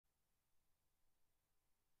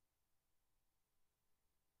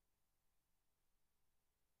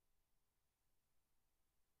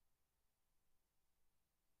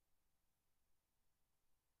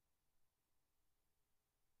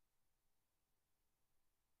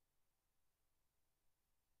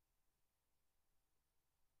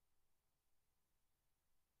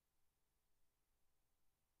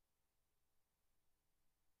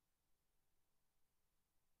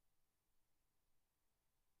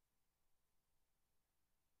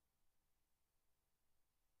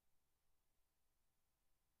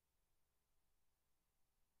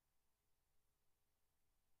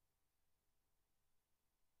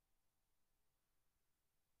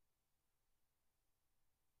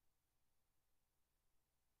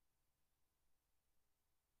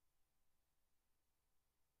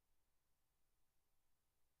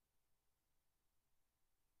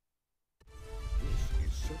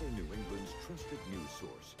Southern New England's trusted news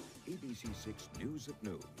source, ABC6 News at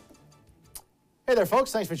Noon. Hey there,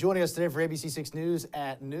 folks. Thanks for joining us today for ABC6 News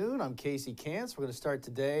at Noon. I'm Casey Kantz. We're going to start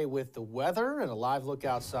today with the weather and a live look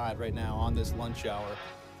outside right now on this lunch hour.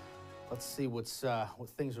 Let's see what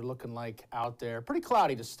things are looking like out there. Pretty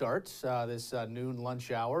cloudy to start this noon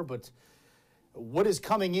lunch hour, but what is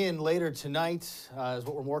coming in later tonight is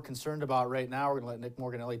what we're more concerned about right now. We're going to let Nick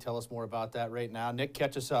Morganelli tell us more about that right now. Nick,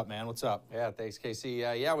 catch us up, man. What's up? Yeah, thanks, Casey.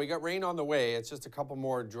 Yeah, we got rain on the way. It's just a couple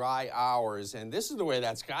more dry hours, and this is the way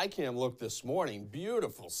that Skycam looked this morning.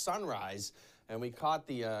 Beautiful sunrise, and we caught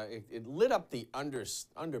the, it lit up the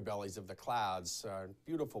underbellies of the clouds.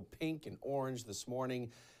 Beautiful pink and orange this morning,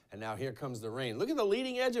 and now here comes the rain. Look at the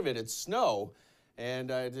leading edge of it. It's snow.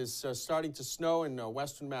 And it is starting to snow in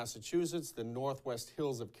western Massachusetts, the northwest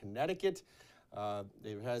hills of Connecticut.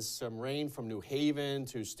 It has some rain from New Haven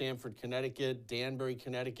to Stamford, Connecticut, Danbury,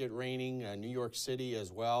 Connecticut, raining, New York City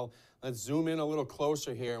as well. Let's zoom in a little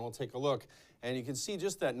closer here and we'll take a look. And you can see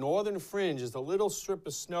just that northern fringe is a little strip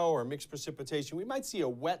of snow or mixed precipitation. We might see a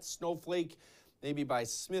wet snowflake maybe by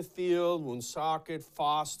Smithfield, Woonsocket,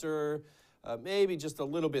 Foster, maybe just a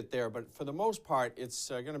little bit there, but for the most part, it's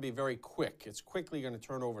going to be very quick. It's quickly going to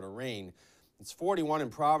turn over to rain. It's 41 in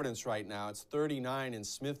Providence right now. It's 39 in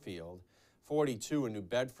Smithfield, 42 in New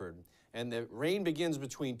Bedford. And the rain begins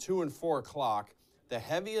between 2 and 4 o'clock. The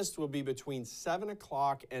heaviest will be between 7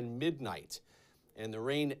 o'clock and midnight. And the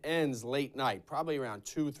rain ends late night, probably around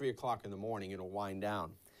 2, 3 o'clock in the morning. It'll wind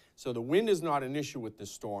down. So the wind is not an issue with this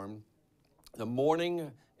storm. The morning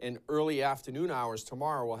and early afternoon hours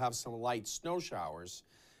tomorrow will have some light snow showers,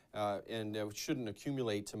 and it shouldn't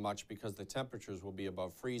accumulate too much because the temperatures will be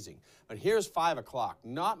above freezing. But here's 5 o'clock,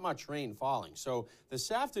 not much rain falling. So this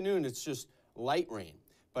afternoon it's just light rain.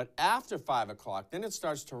 But after 5 o'clock, then it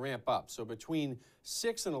starts to ramp up. So between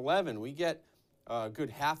 6 and 11, we get a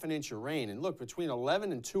good ½ an inch of rain. And look, between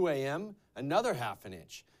 11 and 2 a.m., another ½ an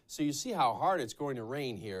inch. So you see how hard it's going to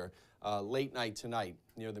rain here late night tonight,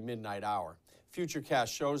 near the midnight hour. Futurecast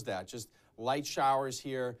shows that, just light showers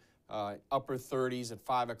here, upper 30s at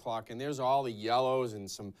 5 o'clock, and there's all the yellows and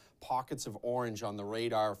some pockets of orange on the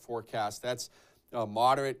radar forecast. That's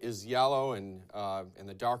moderate is yellow and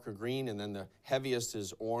the darker green, and then the heaviest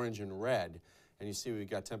is orange and red. And you see we've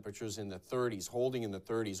got temperatures in the 30s, holding in the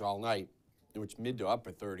 30s all night, which mid to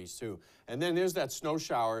upper 30s too. And then there's that snow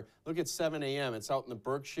shower. Look at 7 a.m. It's out in the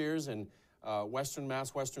Berkshires and western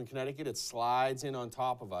Mass, western Connecticut. It slides in on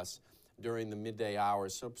top of us during the midday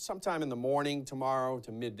hours. So sometime in the morning tomorrow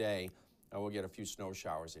to midday, we'll get a few snow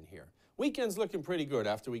showers in here. Weekend's looking pretty good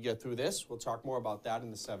after we get through this. We'll talk more about that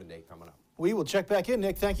in the 7-day coming up. We will check back in,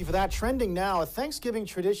 Nick. Thank you for that. Trending now, a Thanksgiving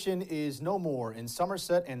tradition is no more in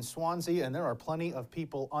Somerset and Swansea, and there are plenty of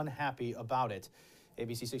people unhappy about it.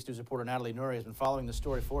 ABC6 News reporter Natalie Nuri has been following the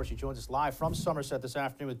story for us. She joins us live from Somerset this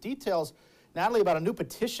afternoon with details, Natalie, about a new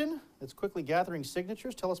petition that's quickly gathering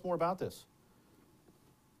signatures. Tell us more about this.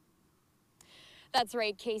 That's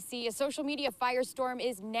right, Casey. A social media firestorm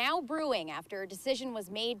is now brewing after a decision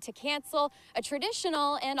was made to cancel a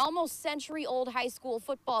traditional and almost century-old high school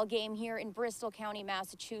football game here in Bristol County,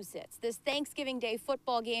 Massachusetts. This Thanksgiving Day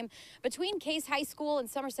football game between Case High School and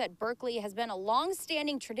Somerset Berkeley has been a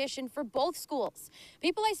long-standing tradition for both schools.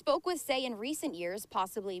 People I spoke with say in recent years,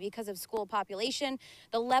 possibly because of school population,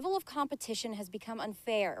 the level of competition has become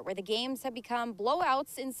unfair, where the games have become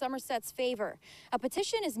blowouts in Somerset's favor. A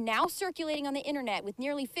petition is now circulating on the internet with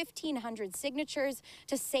nearly 1,500 signatures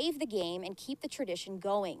to save the game and keep the tradition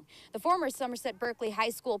going. The former Somerset Berkeley High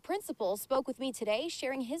School principal spoke with me today,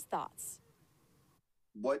 sharing his thoughts.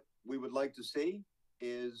 What we would like to see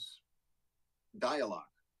is dialogue.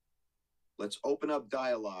 Let's open up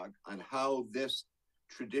dialogue on how this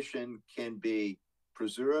tradition can be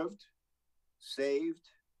preserved, saved,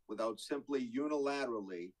 without simply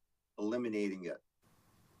unilaterally eliminating it.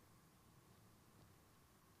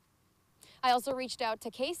 I also reached out to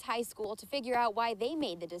Case High School to figure out why they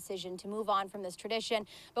made the decision to move on from this tradition,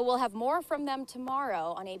 but we'll have more from them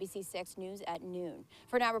tomorrow on ABC6 News at noon.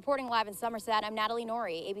 For now, reporting live in Somerset, I'm Natalie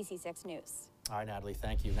Nori, ABC6 News. All right, Natalie,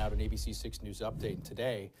 thank you. Now to an ABC6 News update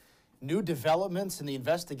today. New developments in the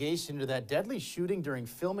investigation into that deadly shooting during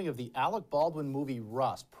filming of the Alec Baldwin movie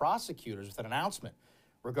Rust. Prosecutors with an announcement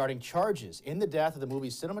regarding charges in the death of the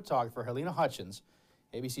movie's cinematographer, Helena Hutchins.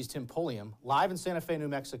 ABC's Tim Pulliam, live in Santa Fe, New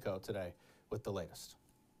Mexico today with the latest.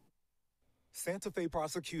 Santa Fe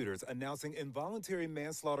prosecutors announcing involuntary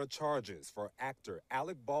manslaughter charges for actor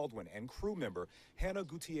Alec Baldwin and crew member Hannah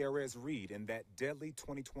Gutierrez Reed in that deadly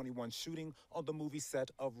 2021 shooting on the movie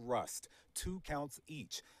set of Rust. 2 counts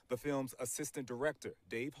each. The film's assistant director,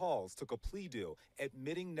 Dave Halls, took a plea deal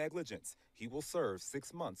admitting negligence. He will serve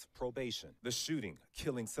 6 months probation. The shooting,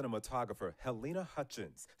 killing cinematographer Helena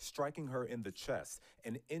Hutchins, striking her in the chest,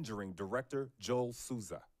 and injuring director Joel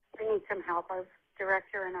Souza. I need some help. Our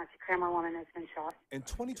director and our camerawoman has been shot. In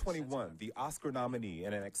 2021, the Oscar nominee,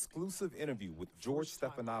 in an exclusive interview with George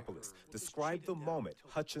Stephanopoulos, described the moment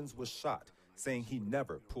Hutchins was shot, saying he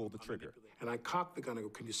never pulled the trigger. And I cocked the gun. I go,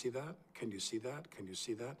 can you see that? Can you see that? Can you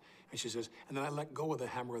see that? And she says, and then I let go of the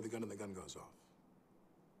hammer of the gun and the gun goes off.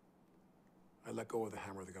 I let go of the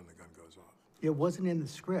hammer of the gun and the gun goes off. It wasn't in the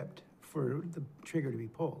script for the trigger to be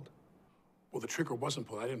pulled. Well, the trigger wasn't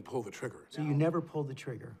pulled. I didn't pull the trigger. So you never pulled the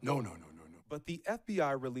trigger? No. But the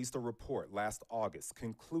FBI released a report last August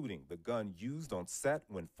concluding the gun used on set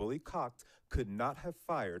when fully cocked could not have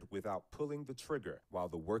fired without pulling the trigger, while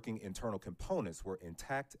the working internal components were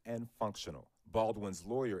intact and functional. Baldwin's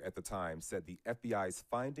lawyer at the time said the FBI's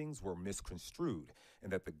findings were misconstrued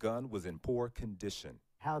and that the gun was in poor condition.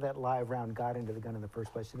 How that live round got into the gun in the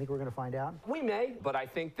first place, you think we're going to find out? We may, but I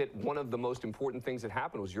think that one of the most important things that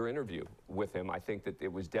happened was your interview with him. I think that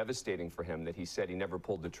it was devastating for him that he said he never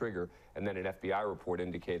pulled the trigger, and then an FBI report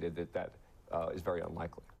indicated that that is very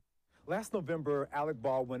unlikely. Last November, Alec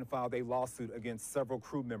Baldwin filed a lawsuit against several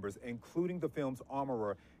crew members, including the film's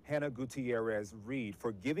armorer, Hannah Gutierrez Reed,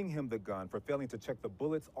 for giving him the gun, for failing to check the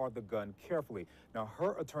bullets or the gun carefully. Now,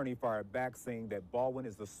 her attorney fired back, saying that Baldwin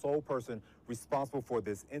is the sole person responsible for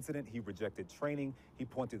this incident. He rejected training. He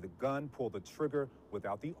pointed the gun, pulled the trigger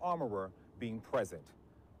without the armorer being present.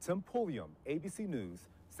 Tim Pulliam, ABC News,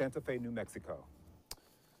 Santa Fe, New Mexico.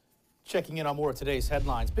 Checking in on more of today's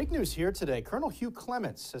headlines. Big news here today. Colonel Hugh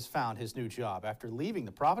Clements has found his new job after leaving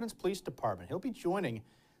the Providence Police Department. He'll be joining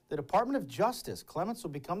the Department of Justice. Clements will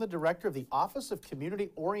become the director of the Office of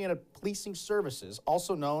Community-Oriented Policing Services,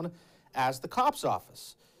 also known as the COPS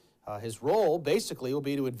Office. His role basically will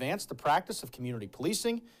be to advance the practice of community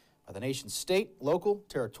policing by the nation's state, local,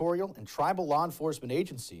 territorial, and tribal law enforcement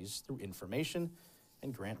agencies through information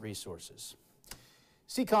and grant resources.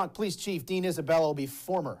 Seekonk Police Chief Dean Isabella will be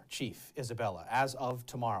former Chief Isabella as of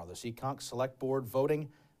tomorrow. The Seekonk Select Board voting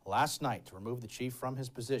last night to remove the chief from his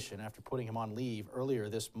position after putting him on leave earlier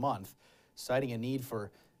this month, citing a need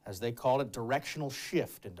for, as they called it, directional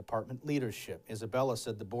shift in department leadership. Isabella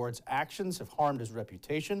said the board's actions have harmed his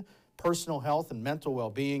reputation, personal health, and mental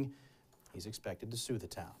well-being. He's expected to sue the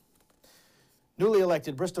town. Newly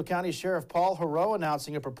elected Bristol County Sheriff Paul Heroux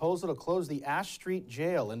announcing a proposal to close the Ash Street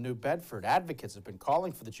Jail in New Bedford. Advocates have been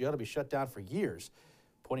calling for the jail to be shut down for years,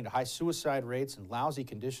 pointing to high suicide rates and lousy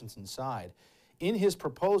conditions inside. In his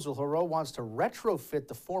proposal, Heroux wants to retrofit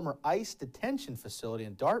the former ICE detention facility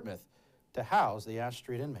in Dartmouth to house the Ash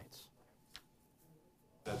Street inmates.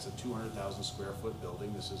 That's a 200,000 square foot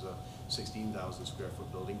building. This is a 16,000 square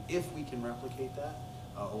foot building. If we can replicate that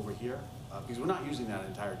over here, because we're not using that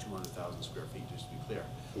entire 200,000 square feet, just to be clear,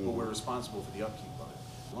 but we're responsible for the upkeep of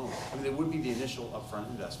it alone. I mean, there would be the initial upfront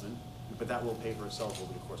investment, but that will pay for itself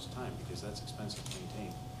over the course of time because that's expensive to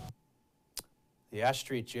maintain. The Ash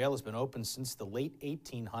Street Jail has been open since the late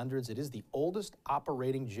 1800s. It is the oldest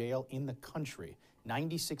operating jail in the country.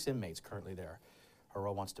 96 inmates currently there.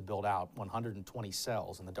 Heroux wants to build out 120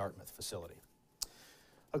 cells in the Dartmouth facility.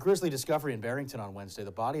 A grisly discovery in Barrington on Wednesday.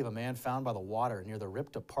 The body of a man found by the water near the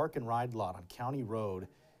Ripta Park and Ride lot on County Road.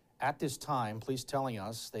 At this time, police telling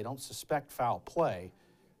us they don't suspect foul play.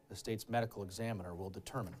 The state's medical examiner will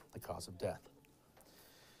determine the cause of death.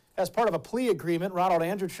 As part of a plea agreement, Ronald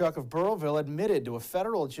Andrewchuk of Burrowville admitted to a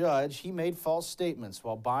federal judge he made false statements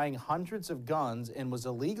while buying hundreds of guns and was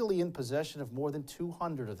illegally in possession of more than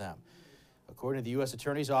 200 of them. According to the U.S.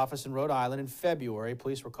 Attorney's Office in Rhode Island, in February,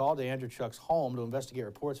 police were called to Andrewchuk's home to investigate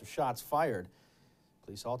reports of shots fired.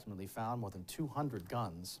 Police ultimately found more than 200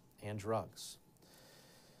 guns and drugs.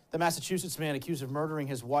 The Massachusetts man accused of murdering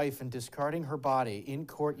his wife and discarding her body in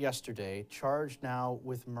court yesterday, charged now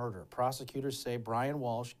with murder. Prosecutors say Brian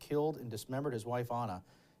Walsh killed and dismembered his wife, Anna,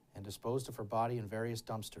 and disposed of her body in various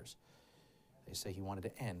dumpsters. They say he wanted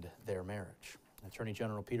to end their marriage. Attorney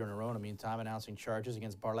General Peter Nerona, meantime, announcing charges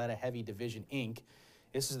against Barletta Heavy Division, Inc.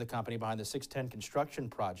 This is the company behind the 610 construction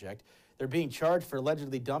project. They're being charged for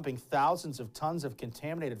allegedly dumping thousands of tons of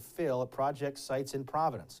contaminated fill at project sites in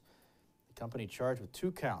Providence. The company charged with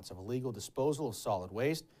 2 counts of illegal disposal of solid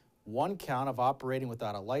waste, 1 count of operating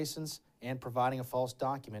without a license, and providing a false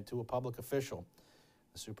document to a public official.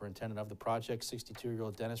 The superintendent of the project,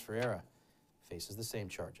 62-year-old Dennis Ferreira, faces the same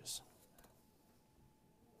charges.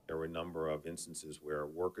 There were a number of instances where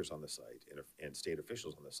workers on the site and state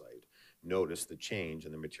officials on the site noticed the change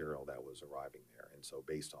in the material that was arriving there. And so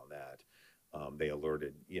based on that, they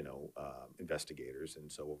alerted, investigators.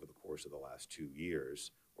 And so over the course of the last 2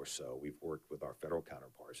 years or so, we've worked with our federal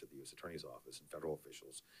counterparts at the U.S. Attorney's Office and federal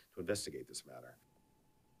officials to investigate this matter.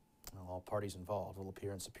 All parties involved will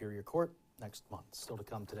appear in Superior Court next month. Still to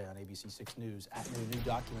come today on ABC6 News. At new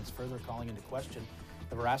documents further calling into question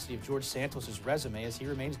the veracity of George Santos' resume as he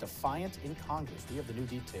remains defiant in Congress. We have the new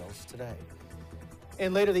details today.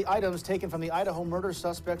 And later, the items taken from the Idaho murder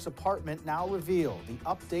suspect's apartment now reveal the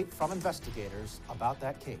update from investigators about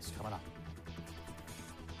that case coming up.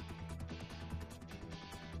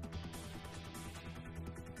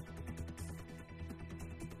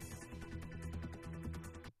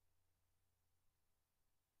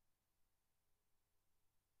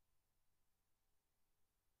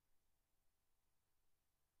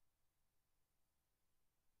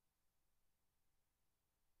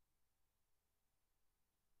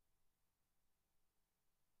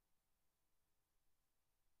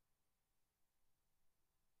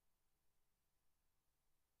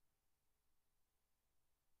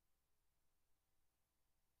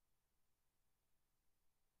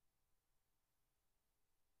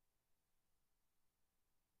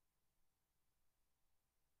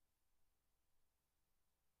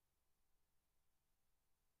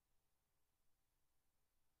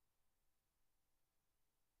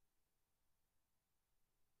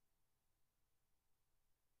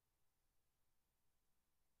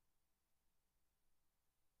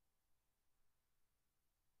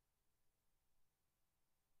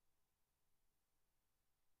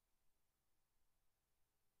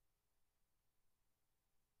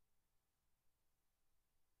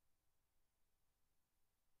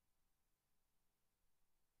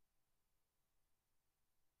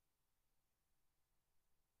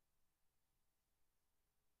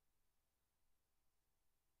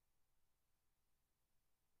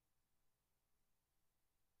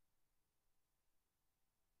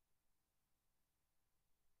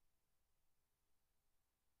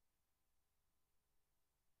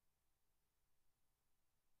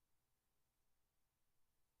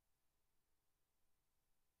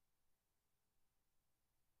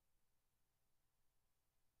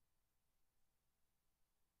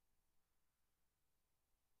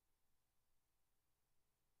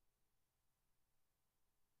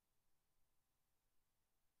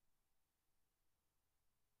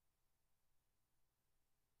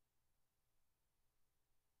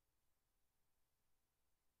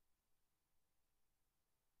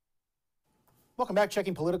 Welcome back.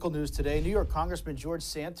 Checking political news today. New York Congressman George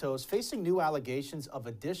Santos facing new allegations of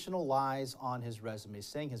additional lies on his resume,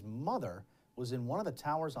 saying his mother was in one of the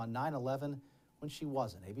towers on 9/11 when she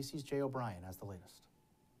wasn't. ABC's Jay O'Brien has the latest.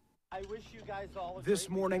 I wish you guys all this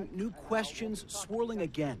morning, new questions swirling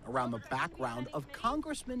again around the background of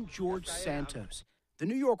Congressman George Santos. The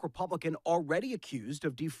New York Republican, already accused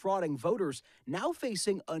of defrauding voters, now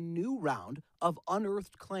facing a new round of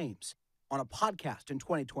unearthed claims. On a podcast in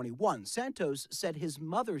 2021, Santos said his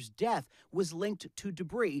mother's death was linked to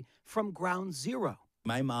debris from Ground Zero.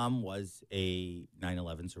 My mom was a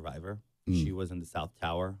 9/11 survivor. She was in the South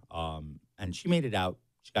Tower, and she made it out.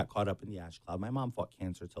 She got caught up in the ash cloud. My mom fought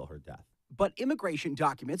cancer till her death. But immigration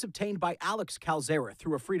documents obtained by Alex Calzera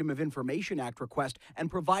through a Freedom of Information Act request and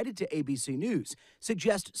provided to ABC News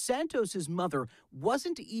suggest Santos's mother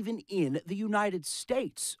wasn't even in the United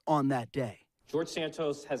States on that day. George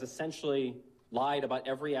Santos has essentially lied about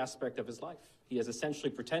every aspect of his life. He has essentially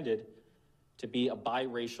pretended to be a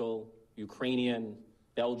biracial Ukrainian,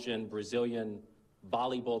 Belgian, Brazilian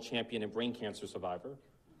volleyball champion and brain cancer survivor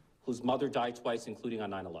whose mother died twice, including on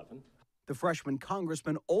 9/11. The freshman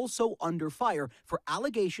congressman also under fire for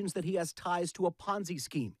allegations that he has ties to a Ponzi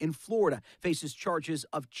scheme in Florida, faces charges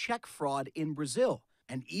of check fraud in Brazil,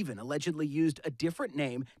 and even allegedly used a different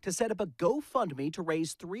name to set up a GoFundMe to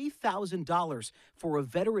raise $3,000 for a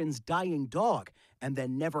veteran's dying dog and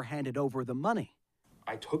then never handed over the money.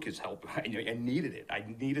 I took his help. I needed it. I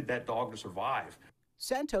needed that dog to survive.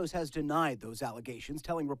 Santos has denied those allegations,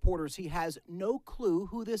 telling reporters he has no clue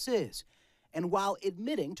who this is. And while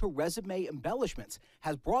admitting to resume embellishments,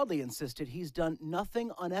 has broadly insisted he's done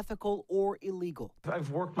nothing unethical or illegal.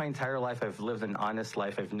 I've worked my entire life. I've lived an honest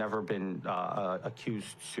life. I've never been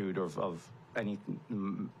accused, sued of any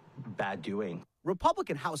bad doing.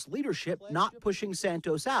 Republican House leadership not pushing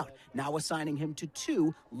Santos out, now assigning him to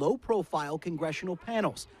two low-profile congressional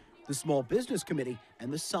panels, the Small Business Committee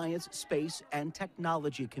and the Science, Space, and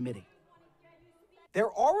Technology Committee. There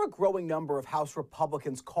are a growing number of House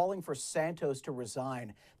Republicans calling for Santos to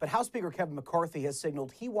resign, but House Speaker Kevin McCarthy has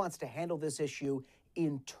signaled he wants to handle this issue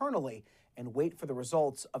internally and wait for the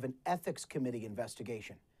results of an ethics committee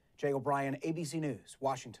investigation. Jay O'Brien, ABC News,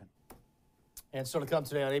 Washington. And still to come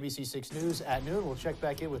today on ABC6 News at noon, we'll check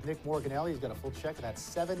back in with Nick Morganelli. He's got a full check of that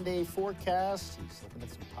 7-day forecast. He's looking at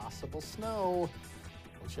some possible snow.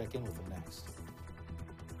 We'll check in with him next.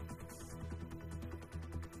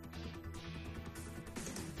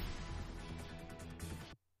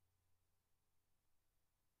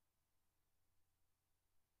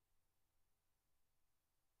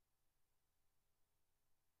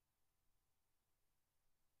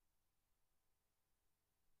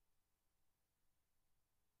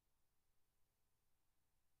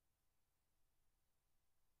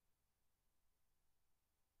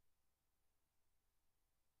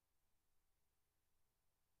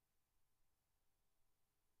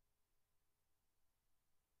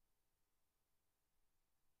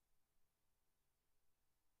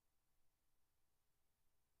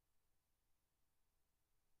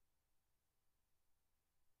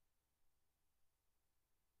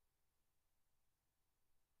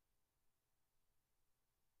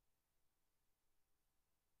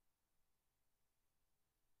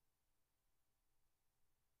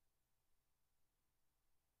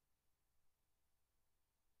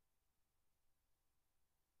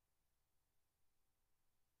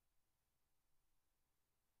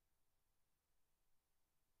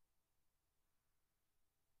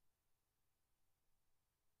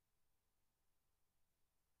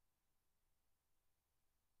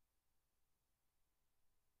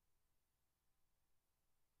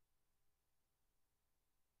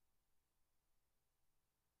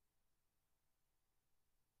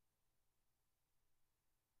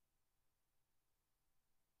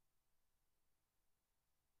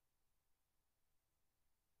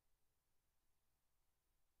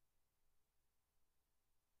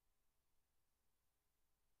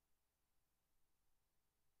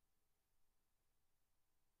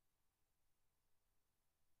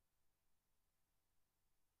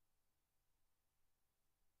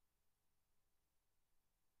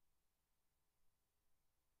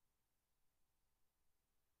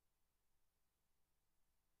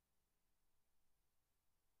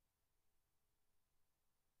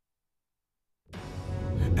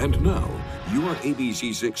 And now, your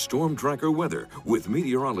ABC6 Storm Tracker weather with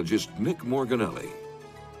meteorologist Nick Morganelli.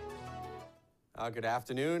 Good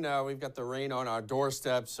afternoon. We've got the rain on our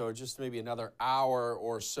doorstep, so just maybe another hour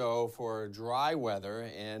or so for dry weather.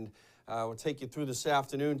 And we'll take you through this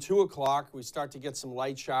afternoon. 2 o'clock, we start to get some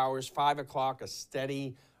light showers. 5 o'clock, a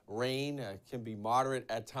steady rain. Can be moderate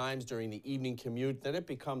at times during the evening commute. Then it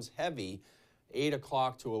becomes heavy, 8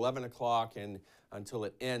 o'clock to 11 o'clock, and until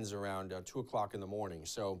it ends around 2 o'clock in the morning.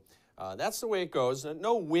 So that's the way it goes.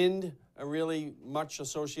 No wind really much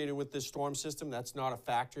associated with this storm system. That's not a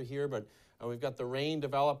factor here, but we've got the rain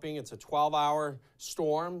developing. It's a 12-hour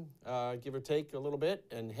storm, give or take a little bit,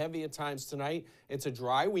 and heavy at times tonight. It's a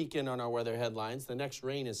dry weekend on our weather headlines. The next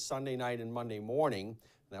rain is Sunday night and Monday morning.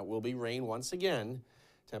 That will be rain once again.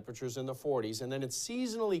 Temperatures in the 40s. And then it's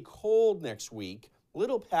seasonally cold next week.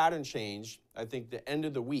 Little pattern change, I think, the end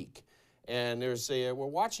of the week. And we're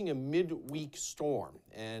watching a midweek storm.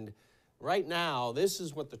 And right now, this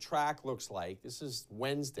is what the track looks like. This is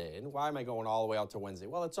Wednesday. And why am I going all the way out to Wednesday?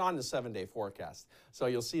 Well, it's on the 7-day forecast. So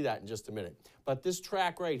you'll see that in just a minute. But this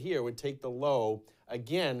track right here would take the low,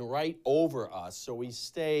 again, right over us. So we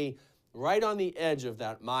stay right on the edge of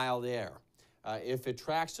that mild air. If it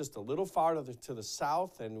tracks just a little farther to the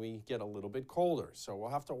south, then we get a little bit colder. So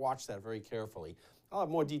we'll have to watch that very carefully. I'll have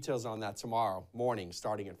more details on that tomorrow morning,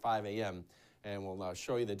 starting at 5 a.m., and we'll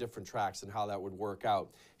show you the different tracks and how that would work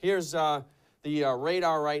out. Here's the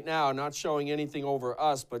radar right now, not showing anything over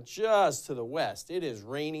us, but just to the west. It is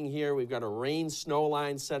raining here. We've got a rain-snow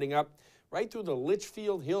line setting up right through the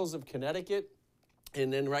Litchfield Hills of Connecticut,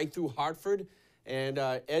 and then right through Hartford, and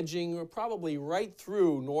edging probably right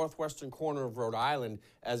through northwestern corner of Rhode Island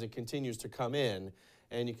as it continues to come in.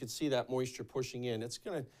 And you can see that moisture pushing in. It's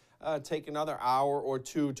going to take another hour or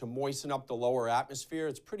two to moisten up the lower atmosphere.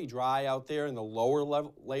 It's pretty dry out there in the lower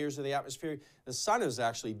layers of the atmosphere. The sun is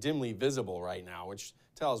actually dimly visible right now, which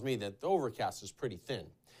tells me that the overcast is pretty thin.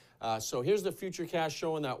 So here's the futurecast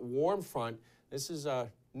showing that warm front. This is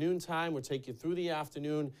noontime. We'll take you through the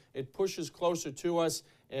afternoon. It pushes closer to us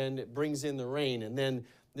and it brings in the rain. And then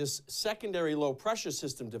this secondary low pressure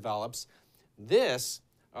system develops. This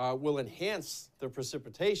will enhance the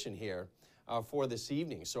precipitation here for this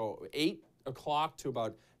evening. So 8 o'clock to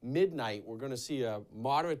about midnight, we're going to see a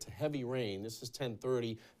moderate to heavy rain. This is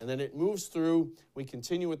 10:30, and then it moves through. We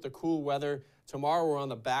continue with the cool weather. Tomorrow, we're on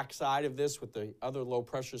the backside of this with the other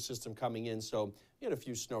low-pressure system coming in, so we had a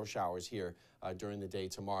few snow showers here during the day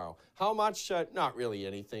tomorrow. How much? Not really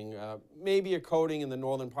anything. Maybe a coating in the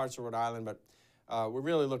northern parts of Rhode Island, but we're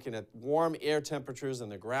really looking at warm air temperatures,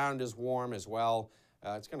 and the ground is warm as well.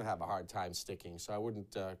 It's going to have a hard time sticking, so I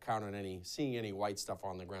wouldn't count on seeing any white stuff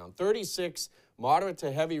on the ground. 36, moderate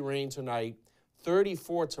to heavy rain tonight.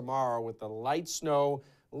 34 tomorrow with the light snow,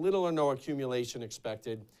 little or no accumulation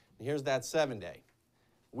expected. And here's that 7-day.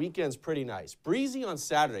 Weekend's pretty nice. Breezy on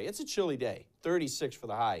Saturday. It's a chilly day. 36 for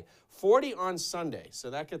the high. 40 on Sunday, so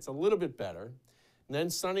that gets a little bit better. And then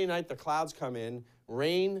Sunday night, the clouds come in.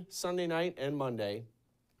 Rain Sunday night and Monday.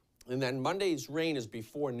 And then Monday's rain is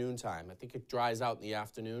before noontime. I think it dries out in the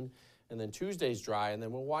afternoon. And then Tuesday's dry, and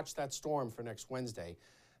then we'll watch that storm for next Wednesday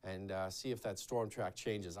and see if that storm track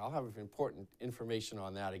changes. I'll have important information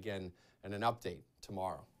on that again and an update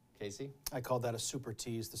tomorrow. Casey? I called that a super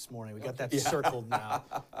tease this morning. We got that circled now.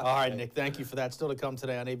 All right, Nick, thank you for that. Still to come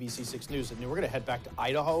today on ABC6 News. And we're going to head back to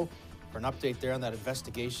Idaho for an update there on that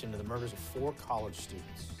investigation into the murders of 4 college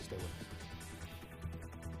students. Stay with us.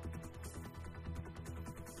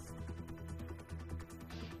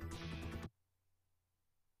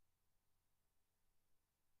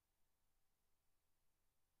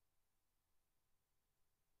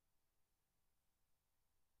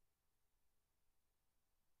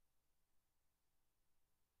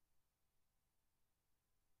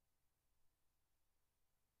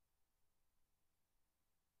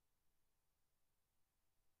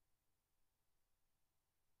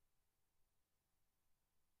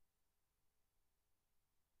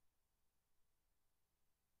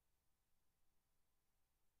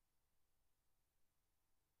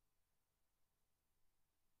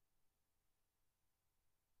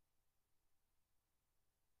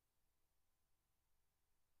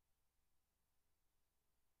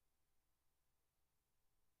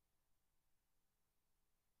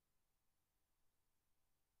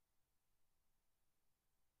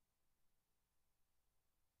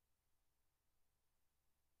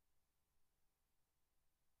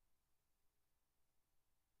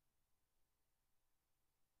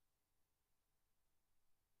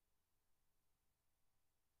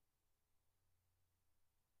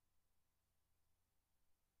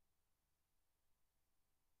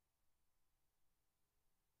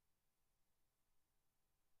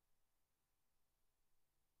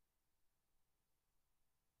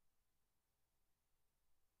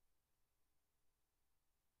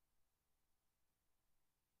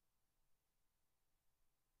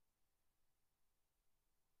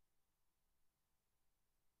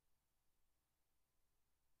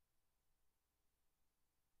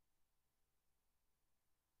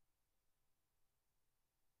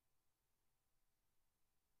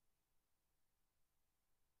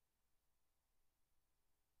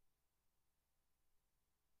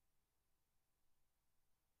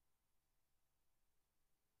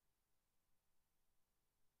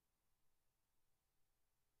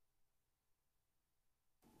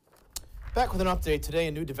 Back with an update today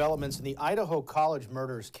and new developments in the Idaho College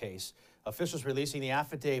murders case. Officials releasing the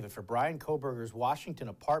affidavit for Brian Kohberger's Washington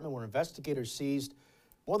apartment where investigators seized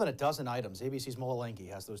more than a dozen items. ABC's Mola Lengi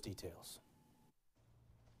has those details.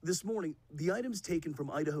 This morning, the items taken from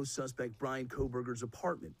Idaho suspect Brian Kohberger's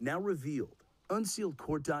apartment now revealed. Unsealed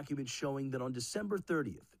court documents showing that on December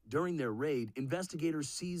 30th, during their raid, investigators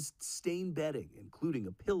seized stained bedding, including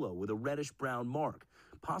a pillow with a reddish-brown mark,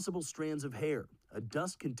 possible strands of hair, a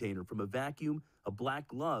dust container from a vacuum, a black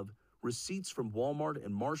glove, receipts from Walmart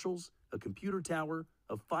and Marshall's, a computer tower,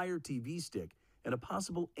 a Fire TV stick, and a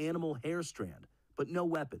possible animal hair strand, but no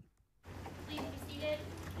weapon. Please be seated.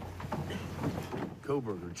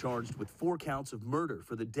 Kohberger charged with 4 counts of murder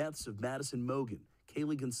for the deaths of Madison Mogan,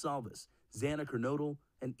 Kaylee Gonsalves, Xana Kernodle,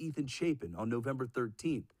 and Ethan Chapin on November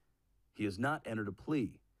 13th. He has not entered a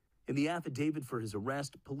plea. In the affidavit for his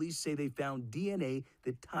arrest, police say they found DNA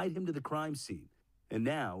that tied him to the crime scene. And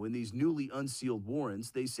now, in these newly unsealed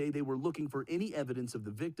warrants, they say they were looking for any evidence of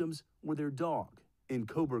the victims or their dog in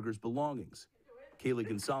Kohberger's belongings. Kaylee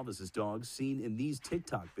Gonsalves' dog, seen in these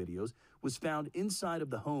TikTok videos, was found inside of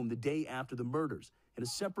the home the day after the murders in a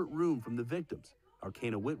separate room from the victims.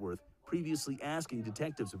 Arcana Whitworth previously asking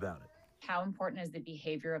detectives about it. How important is the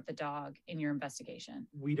behavior of the dog in your investigation?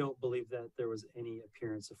 We don't believe that there was any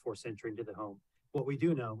appearance of forced entry into the home. What we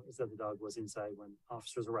do know is that the dog was inside when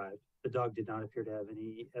officers arrived. The dog did not appear to have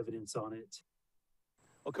any evidence on it.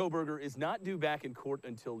 Well, Kohberger is not due back in court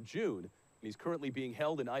until June, and he's currently being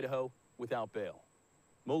held in Idaho without bail.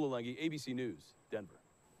 Mola Lengi, ABC News, Denver.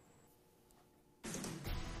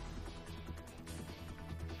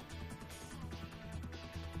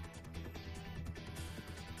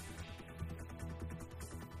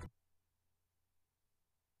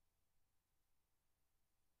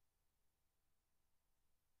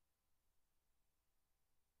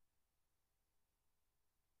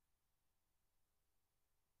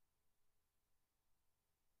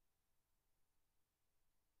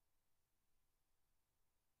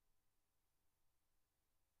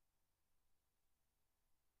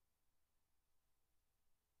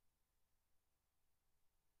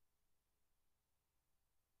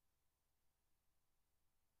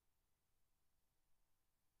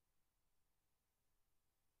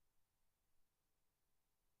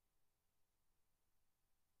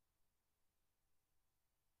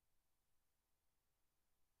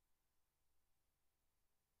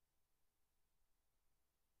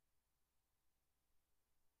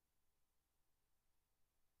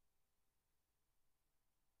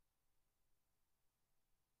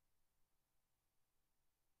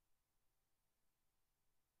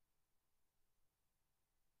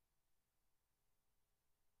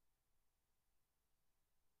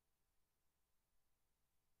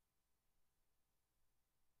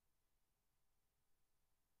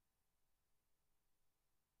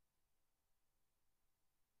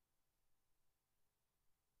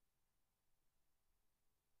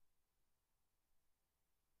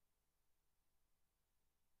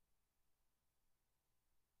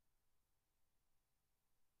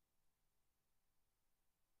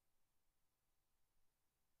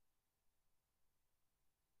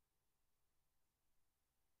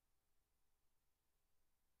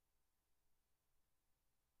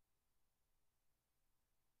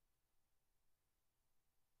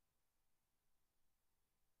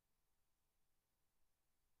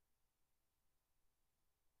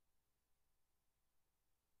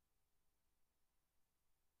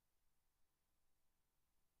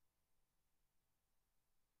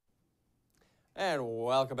 And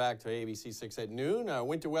welcome back to ABC 6 at noon.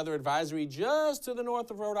 Winter weather advisory just to the north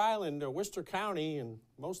of Rhode Island, Worcester County, and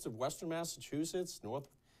most of western Massachusetts,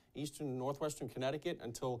 northwestern Connecticut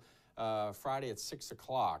until Friday at 6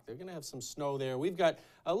 o'clock. They're going to have some snow there. We've got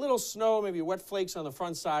a little snow, maybe wet flakes on the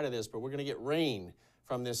front side of this, but we're going to get rain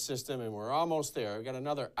from this system, and we're almost there. We've got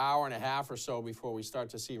another hour and a half or so before we start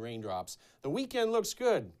to see raindrops. The weekend looks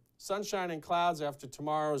good. Sunshine and clouds after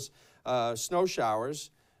tomorrow's snow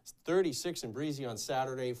showers. 36 and breezy on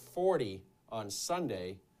Saturday, 40 on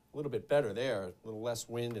Sunday. A little bit better there, a little less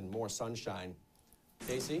wind and more sunshine.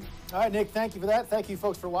 Casey? All right, Nick, thank you for that. Thank you,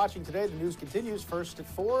 folks, for watching today. The news continues first at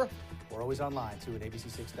 4. We're always online, too, at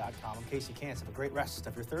abc6.com. I'm Casey Kantz. Have a great rest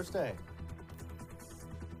of your Thursday.